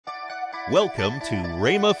Welcome to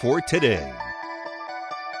Rhema for Today.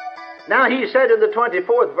 Now he said in the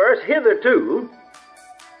 24th verse, hitherto,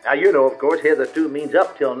 now you know, of course, hitherto means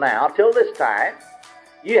up till now, till this time,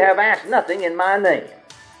 you have asked nothing in my name.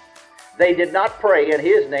 They did not pray in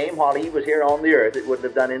his name while he was here on the earth. It wouldn't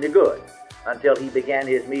have done any good until he began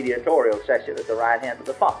his mediatorial session at the right hand of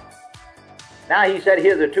the Father. Now he said,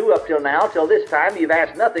 hitherto, up till now, till this time, you've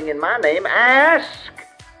asked nothing in my name. Ask.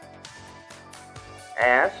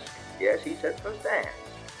 Ask. Yes, he said first ask.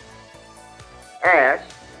 Ask,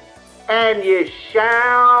 and ye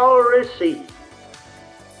shall receive,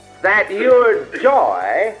 that your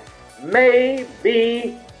joy may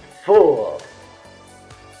be full.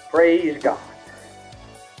 Praise God.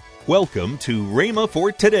 Welcome to Rhema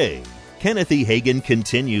for Today. Kenneth E. Hagin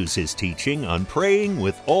continues his teaching on praying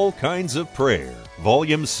with all kinds of prayer,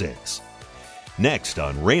 Volume 6. Next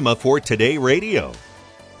on Rhema for Today Radio.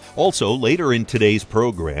 Also, later in today's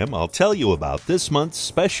program, I'll tell you about this month's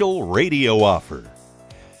special radio offer.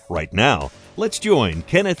 Right now, let's join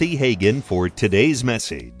Kenneth E. Hagin for today's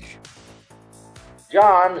message.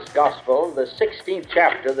 John's Gospel, the 16th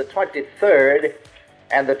chapter, the 23rd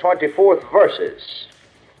and the 24th verses.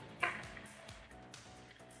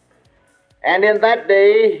 And in that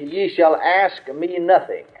day ye shall ask me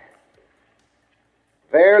nothing.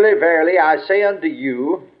 Verily, verily, I say unto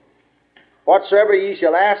you, whatsoever ye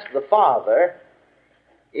shall ask the Father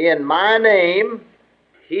in my name,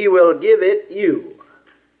 he will give it you.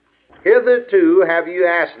 Hitherto have you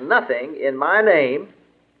asked nothing in my name.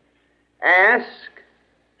 Ask,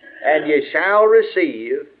 and ye shall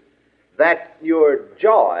receive, that your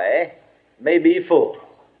joy may be full.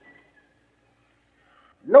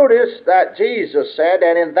 Notice that Jesus said,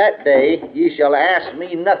 and in that day ye shall ask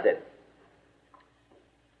me nothing.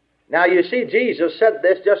 Now you see, Jesus said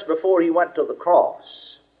this just before he went to the cross,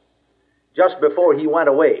 just before he went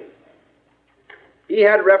away. He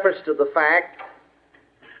had reference to the fact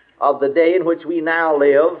of the day in which we now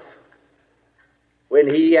live,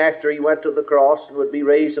 when he, after he went to the cross and would be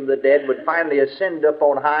raised from the dead, would finally ascend up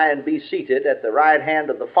on high and be seated at the right hand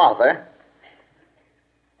of the Father.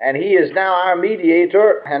 And he is now our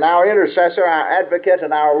mediator and our intercessor, our advocate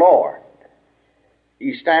and our Lord.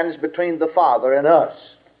 He stands between the Father and us.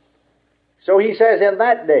 So he says, in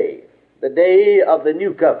that day, the day of the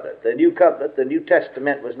new covenant, the New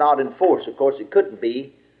Testament was not in force. Of course, it couldn't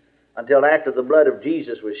be until after the blood of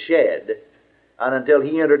Jesus was shed and until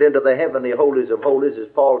he entered into the heavenly holies of holies, as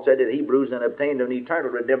Paul said in Hebrews, and obtained an eternal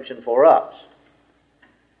redemption for us.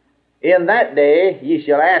 In that day ye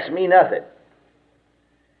shall ask me nothing.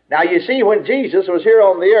 Now you see, when Jesus was here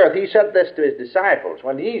on the earth, he said this to his disciples.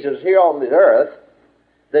 When Jesus was here on the earth,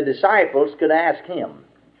 the disciples could ask him.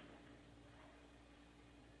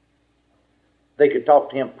 They could talk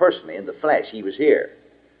to him personally in the flesh. He was here.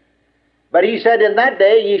 But he said, in that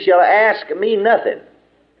day ye shall ask me nothing.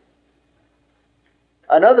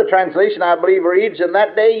 Another translation, I believe, reads, in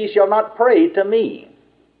that day ye shall not pray to me.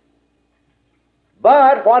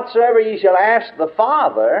 But whatsoever ye shall ask the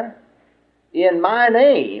Father in my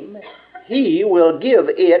name, he will give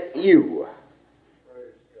it you.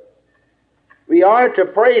 We are to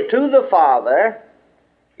pray to the Father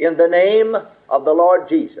in the name of the Lord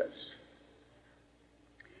Jesus.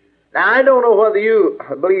 Now, I don't know whether you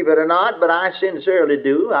believe it or not, but I sincerely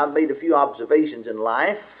do. I've made a few observations in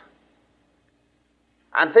life.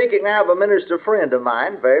 I'm thinking now of a minister friend of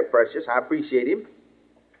mine, very precious. I appreciate him.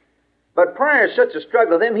 But prayer is such a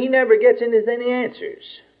struggle with him, he never gets into any answers.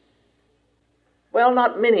 Well,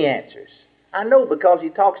 not many answers. I know, because he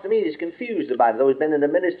talks to me, he's confused about it, though he's been in the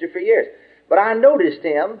ministry for years. But I noticed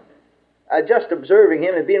him, just observing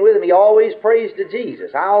him and being with him, he always prays to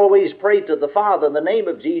Jesus. I always pray to the Father in the name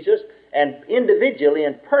of Jesus, and individually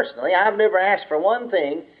and personally, I've never asked for one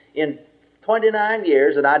thing in 29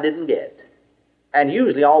 years that I didn't get. And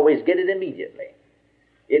usually always get it immediately.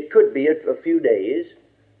 It could be a few days.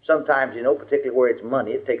 Sometimes, particularly where it's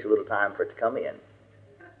money, it takes a little time for it to come in.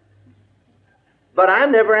 But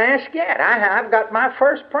I've never asked yet. I've got my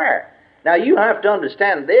first prayer. Now, you have to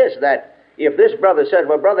understand this, that if this brother said,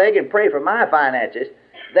 well, Brother Hagin, pray for my finances,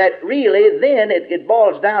 that really then it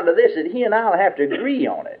boils down to this, that he and I will have to agree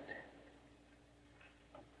on it.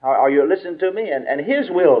 Are you listening to me? And his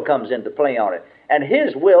will comes into play on it. And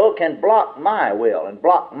his will can block my will and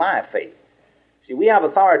block my faith. See, we have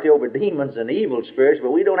authority over demons and evil spirits,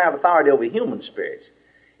 but we don't have authority over human spirits.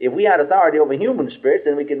 If we had authority over human spirits,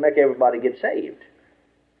 then we could make everybody get saved.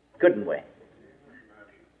 Couldn't we?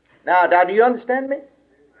 Now, do you understand me?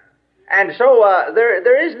 And so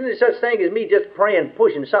there isn't any such thing as me just praying,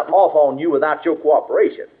 pushing something off on you without your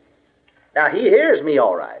cooperation. Now, he hears me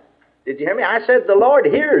all right. Did you hear me? I said the Lord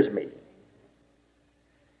hears me.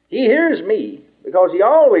 He hears me, because He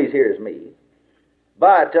always hears me.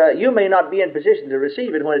 But you may not be in position to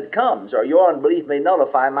receive it when it comes, or your unbelief may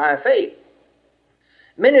nullify my faith.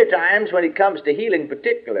 Many times when it comes to healing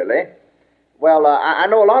particularly, well, I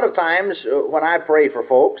know a lot of times when I pray for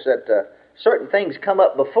folks that certain things come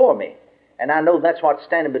up before me, and I know that's what's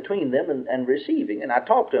standing between them and receiving, and I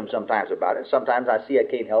talk to them sometimes about it. Sometimes I see I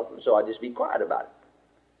can't help them, so I just be quiet about it.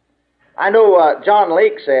 I know John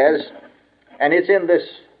Lake says, and it's in this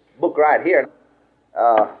book right here,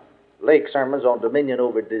 Lake Sermons on Dominion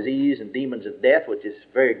Over Disease and Demons of Death, which is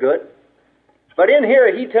very good. But in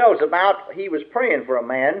here he tells about he was praying for a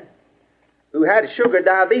man who had sugar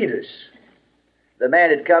diabetes. The man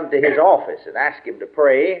had come to his office and asked him to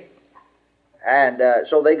pray, and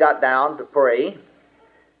so they got down to pray.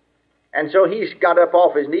 And so he got up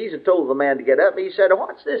off his knees and told the man to get up. He said,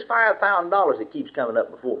 "What's this $5,000 that keeps coming up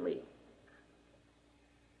before me?"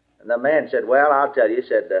 And the man said, "Well, I'll tell you," he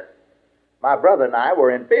said, "my brother and I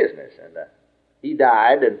were in business, and he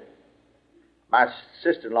died, and my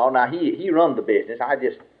sister-in-law, now he run the business. I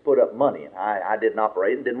just put up money, and I didn't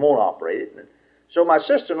operate it, didn't want to operate it. And so my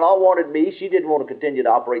sister-in-law wanted me, she didn't want to continue to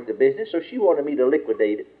operate the business, so she wanted me to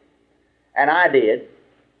liquidate it. And I did.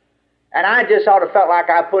 And I just sort of felt like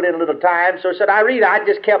I put in a little time, so I said, I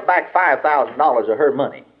just kept back $5,000 of her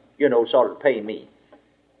money, sort of to pay me."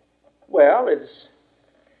 Well,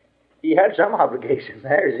 he had some obligation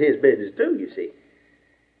there. It's his business too, you see.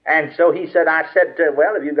 And so I said to him,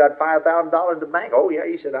 "Well, have you got $5,000 in the bank?" "Oh, yeah."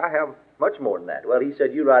 He said, "I have much more than that." Well, he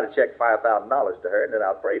said, "You write a check $5,000 to her, and then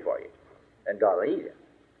I'll pray for you. And God will eat it."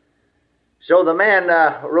 So the man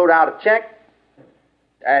wrote out a check,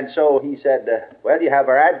 and so he said, "Well, you have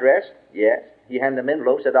her address?" "Yes." He handed him an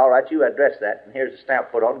envelope, said, "All right, you address that, and here's a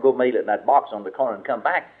stamp put on it. Go mail it in that box on the corner and come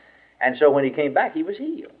back." And so when he came back, he was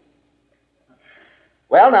healed.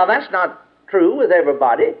 Well, now that's not true with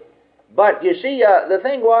everybody, but you see, the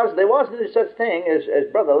thing was, there wasn't any such thing as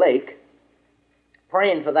Brother Lake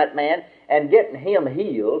praying for that man and getting him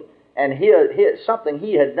healed, and something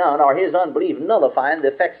he had done, or his unbelief, nullifying the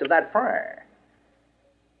effects of that prayer.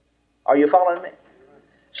 Are you following me?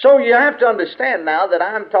 So you have to understand now that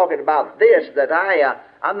I'm talking about this, that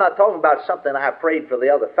I'm not talking about something I prayed for the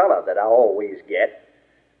other fellow that I always get,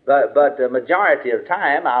 but the majority of the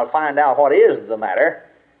time I'll find out what is the matter,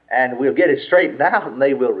 and we'll get it straightened out, and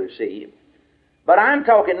they will receive. But I'm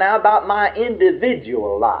talking now about my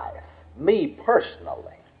individual life, me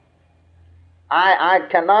personally. I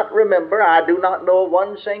cannot remember, I do not know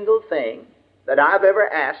one single thing that I've ever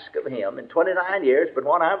asked of Him in 29 years but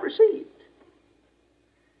what I've received.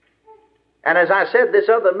 And as I said, this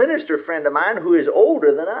other minister friend of mine, who is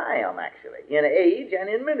older than I am actually, in age and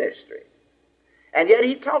in ministry, and yet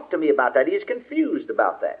he talked to me about that. He's confused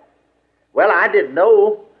about that. Well, I didn't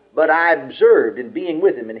know, but I observed in being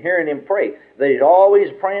with him and hearing him pray that he's always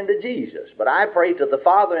praying to Jesus. But I pray to the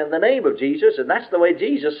Father in the name of Jesus, and that's the way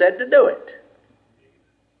Jesus said to do it.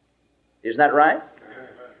 Isn't that right?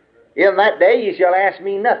 In that day ye shall ask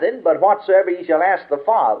me nothing, but whatsoever ye shall ask the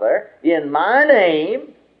Father in my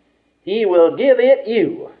name, He will give it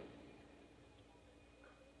you.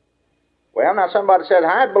 Well, now somebody said,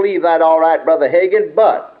 "I believe that all right, Brother Hagin,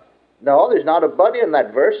 but..." No, there's not a but in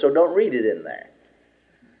that verse, so don't read it in there.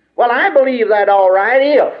 "Well, I believe that all right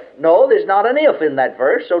if..." No, there's not an if in that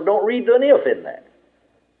verse, so don't read an if in there.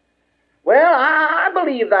 "Well, I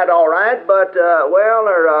believe that all right, but,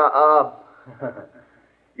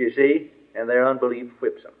 you see, and their unbelief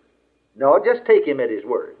whips them. No, just take Him at His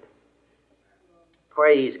word.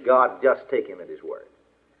 Praise God, just take Him at His word.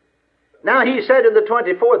 Now, he said in the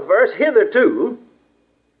 24th verse, "Hitherto,"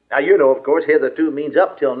 now you know, of course, hitherto means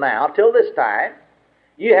up till now, till this time,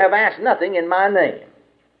 "you have asked nothing in my name."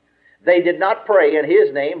 They did not pray in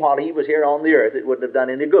His name while He was here on the earth. It wouldn't have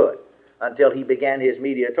done any good until He began His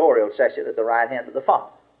mediatorial session at the right hand of the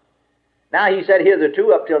Father. Now he said,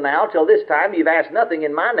 "Hitherto, up till now, till this time, you've asked nothing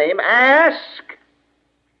in my name. Ask."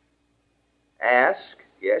 Ask.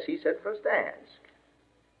 Yes, He said for us to ask.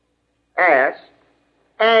 Ask,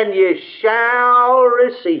 and ye shall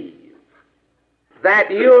receive,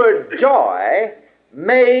 that your joy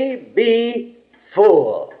may be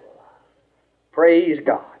full. Praise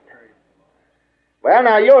God. Well,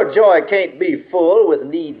 now, your joy can't be full with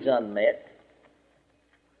needs unmet.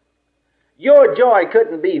 Your joy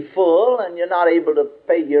couldn't be full and you're not able to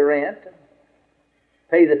pay your rent,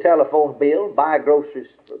 pay the telephone bill, buy groceries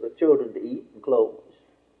for the children to eat and clothes.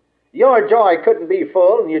 Your joy couldn't be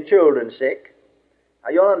full and your children sick. Now,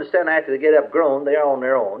 you'll understand after they get up grown, they're on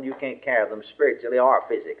their own. You can't carry them spiritually or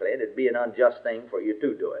physically, and it'd be an unjust thing for you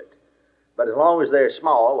to do it. But as long as they're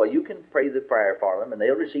small, well, you can pray the prayer for them, and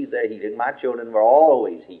they'll receive their healing. My children were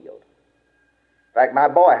always healed. In fact, my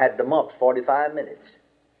boy had the mumps 45 minutes.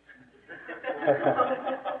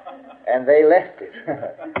 And they left it.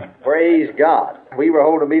 Praise God. We were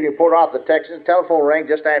holding a meeting in Port Arthur, Texas. The telephone rang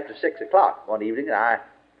just after 6 o'clock one evening, and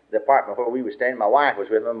the apartment where we were staying, my wife was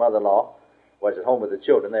with me, my mother-in-law was at home with the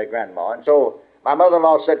children, their grandma. And so my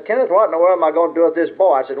mother-in-law said, Kenneth, what in the world am I going to do with this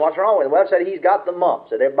boy? I said, what's wrong with him? Well, said, he's got the mumps.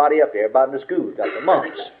 Said, everybody up here, everybody in the school's got the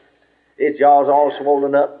mumps. His jaw's all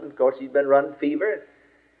swollen up, and of course he's been running fever.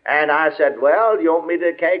 And I said, well, you want me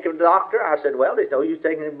to take him to the doctor? I said, well, there's no use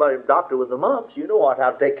taking anybody to the doctor with the mumps. You know how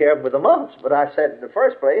to take care of him with the mumps. But I said, in the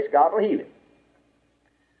first place, God will heal him.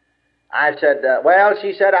 I said, well,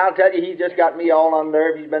 she said, I'll tell you, he just got me all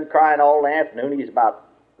unnerved. He's been crying all the afternoon. He's about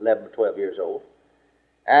 11 or 12 years old.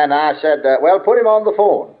 And I said, well, put him on the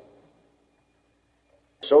phone.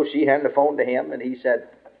 So she handed the phone to him, and he said,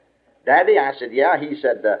 Daddy? I said, yeah. He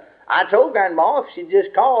said, I told Grandma if she'd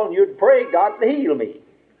just call and you'd pray, God to heal me.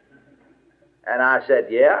 And I said,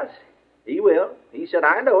 yes, he will. He said,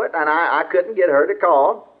 I know it. And I couldn't get her to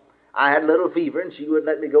call. I had a little fever, and she wouldn't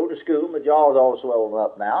let me go to school. My jaw's all swollen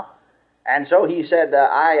up now. And so he said,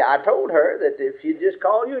 I told her that if she'd just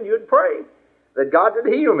call you and you'd pray, that God would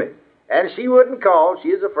heal me. And she wouldn't call.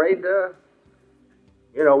 She was afraid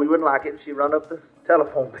we wouldn't like it if she run up the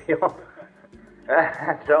telephone bill.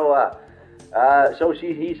 So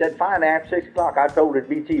he said, fine, after 6 o'clock. I told her it'd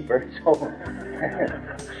be cheaper. So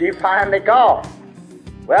she finally called.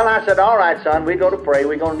 Well, I said, all right, son, we're going to pray.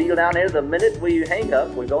 We're going to kneel down here. The minute we hang up,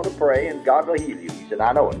 we're going to pray, and God will heal you. He said,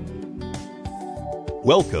 I know it.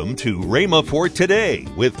 Welcome to Rhema for Today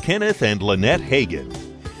with Kenneth and Lynette Hagin.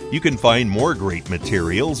 You can find more great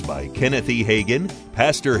materials by Kenneth E. Hagin,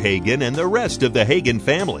 Pastor Hagin, and the rest of the Hagin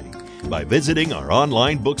family by visiting our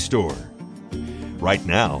online bookstore. Right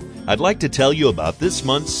now, I'd like to tell you about this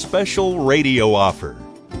month's special radio offer.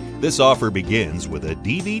 This offer begins with a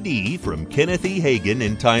DVD from Kenneth E. Hagin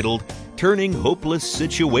entitled Turning Hopeless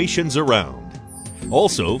Situations Around.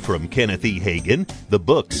 Also from Kenneth E. Hagin, the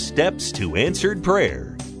book Steps to Answered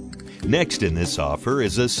Prayer. Next in this offer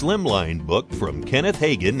is a slimline book from Kenneth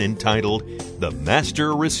Hagin entitled The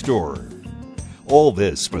Master Restorer. All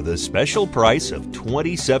this for the special price of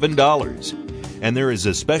 $27. And there is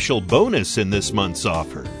a special bonus in this month's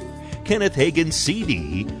offer. Kenneth Hagin's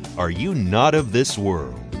CD, Are You Not of This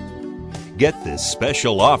World? Get this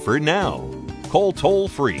special offer now. Call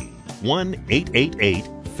toll-free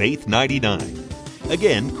 1-888-FAITH-99.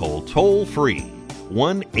 Again, call toll-free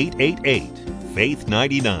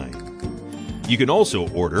 1-888-FAITH-99. You can also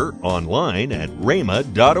order online at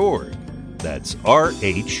rhema.org. That's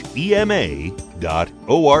RHEMA.org.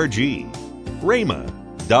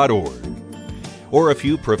 rhema.org. Or if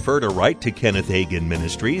you prefer to write to Kenneth Hagin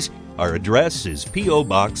Ministries, our address is P.O.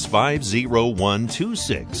 Box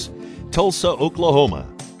 50126, Tulsa, Oklahoma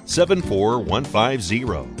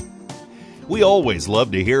 74150. We always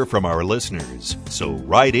love to hear from our listeners, so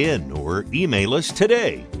write in or email us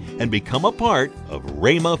today and become a part of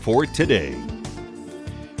Rhema for Today.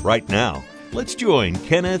 Right now, let's join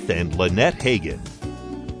Kenneth and Lynette Hagin.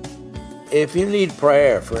 If you need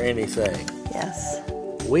prayer for anything, yes,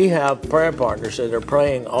 we have prayer partners that are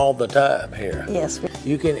praying all the time here. yes,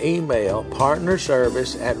 You can email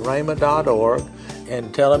partnerservice@rhema.org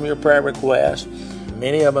and tell them your prayer request.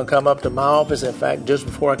 Many of them come up to my office. In fact, just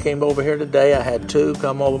before I came over here today, I had two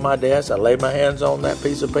come over my desk. I laid my hands on that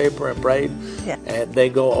piece of paper and prayed. Yeah. And they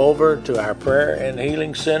go over to our prayer and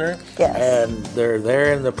healing center. Yes. And they're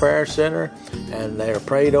there in the prayer center, and they're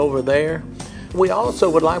prayed over there. We also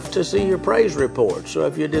would like to see your praise report. So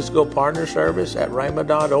if you just go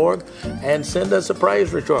partnerservice@rhema.org and send us a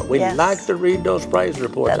praise report. We'd Yes. like to read those praise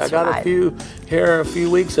reports. That's I got right. a few here a few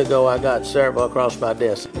weeks ago. I got several across my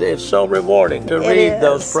desk. It's so rewarding to It read is.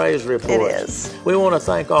 those praise reports. It is. We want to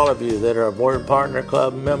thank all of you that are Word Partner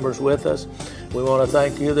Club members with us. We want to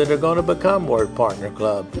thank you that are going to become Word Partner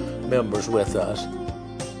Club members with us.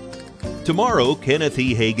 Tomorrow, Kenneth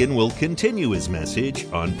E. Hagin will continue his message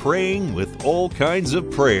on Praying with All Kinds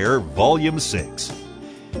of Prayer, Volume 6.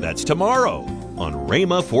 That's tomorrow on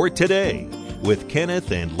Rhema for Today with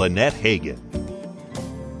Kenneth and Lynette Hagin.